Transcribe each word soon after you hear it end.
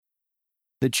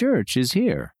The church is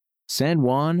here, San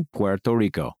Juan, Puerto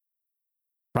Rico.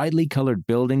 Brightly colored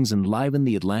buildings enliven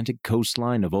the Atlantic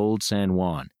coastline of Old San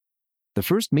Juan. The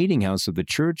first meeting house of the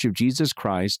Church of Jesus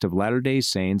Christ of Latter-day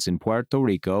Saints in Puerto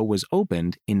Rico was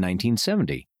opened in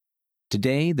 1970.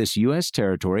 Today, this U.S.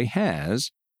 territory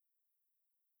has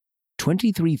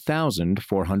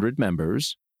 23,400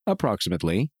 members,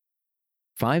 approximately,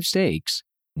 5 stakes,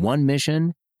 1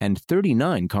 mission, and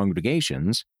 39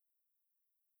 congregations,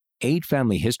 8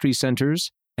 family history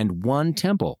centers, and 1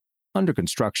 temple under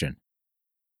construction.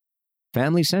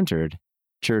 Family-centered,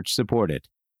 church-supported.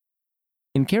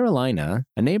 In Carolina,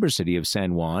 a neighbor city of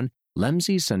San Juan,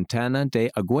 Lemsey Santana de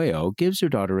Aguayo gives her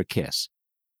daughter a kiss.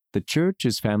 The church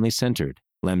is family-centered,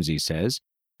 Lemsey says,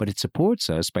 but it supports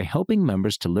us by helping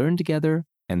members to learn together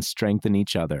and strengthen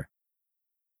each other.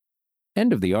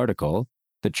 End of the article.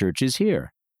 The church is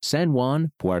here, San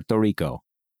Juan, Puerto Rico.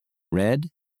 Read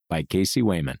by Casey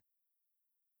Wayman.